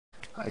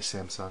Hi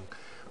Samsung,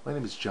 my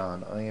name is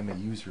John. I am a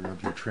user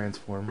of your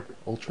Transform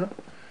Ultra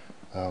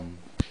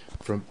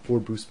for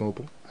Boost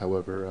Mobile.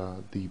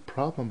 However, the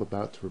problem I'm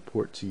about to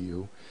report to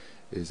you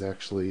is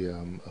actually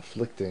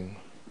afflicting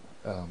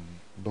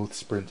both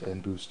Sprint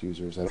and Boost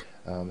users. It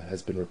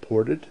has been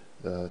reported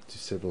to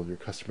several of your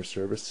customer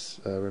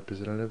service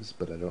representatives,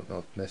 but I don't know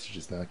if the message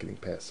is not getting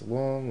passed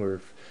along or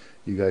if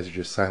you guys are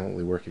just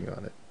silently working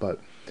on it. But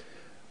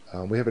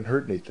we haven't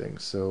heard anything,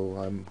 so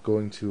I'm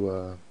going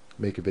to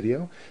make a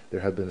video.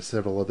 There have been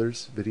several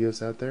others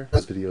videos out there.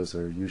 Those videos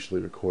are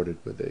usually recorded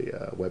with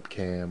a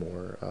webcam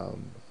or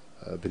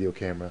a video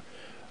camera,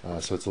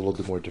 so it's a little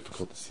bit more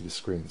difficult to see the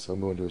screen. So I'm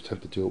going to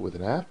attempt to do it with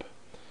an app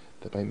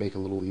that might make it a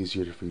little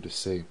easier for you to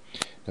see.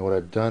 Now what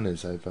I've done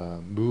is I've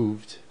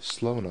moved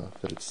slow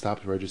enough that it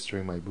stopped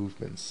registering my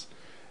movements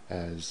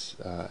as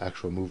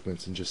actual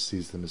movements and just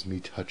sees them as me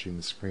touching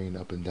the screen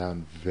up and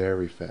down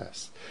very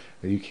fast.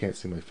 Now you can't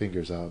see my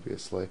fingers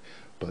obviously,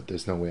 but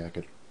there's no way I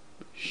could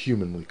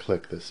humanly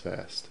click this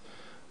fast.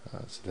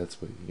 So that's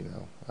what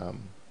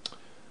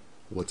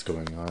what's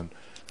going on.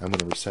 I'm going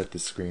to reset the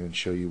screen and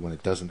show you when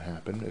it doesn't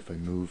happen. If I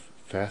move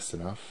fast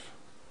enough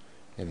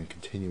and in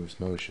continuous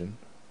motion,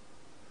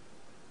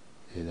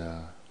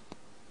 the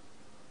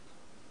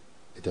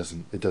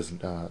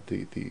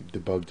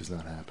bug does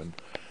not happen.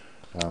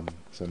 So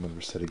I'm going to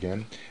reset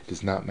again. It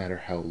does not matter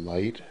how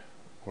light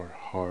or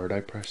hard I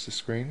press the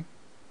screen.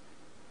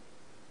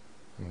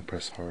 I'm going to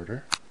press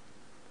harder.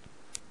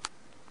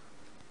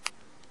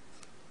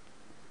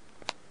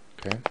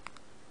 Okay.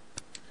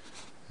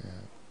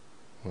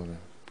 I'm going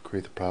to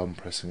create the problem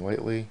pressing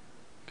lightly.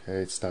 Okay,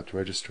 it stopped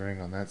registering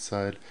on that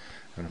side.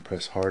 I'm going to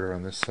press harder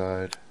on this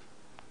side.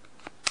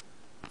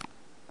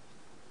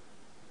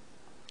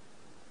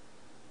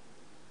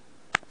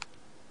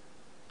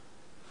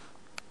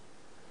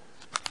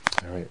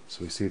 Alright,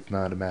 so we see it's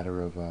not a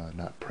matter of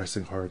not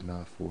pressing hard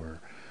enough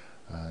or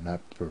not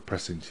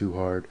pressing too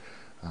hard.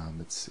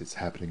 It's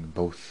happening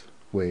both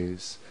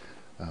ways.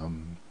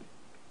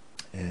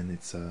 And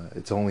it's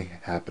only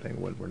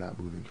happening when we're not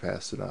moving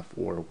fast enough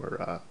or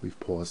we've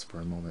paused for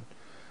a moment.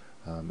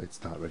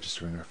 It's not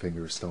registering. Our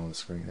finger is still on the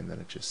screen, and then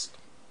it just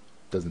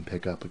doesn't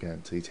pick up again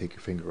until you take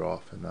your finger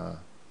off and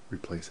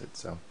replace it.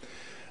 So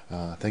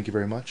thank you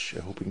very much.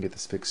 I hope we can get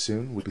this fixed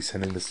soon. We'll be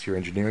sending this to your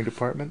engineering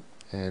department,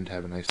 and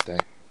have a nice day.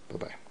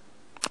 Bye-bye.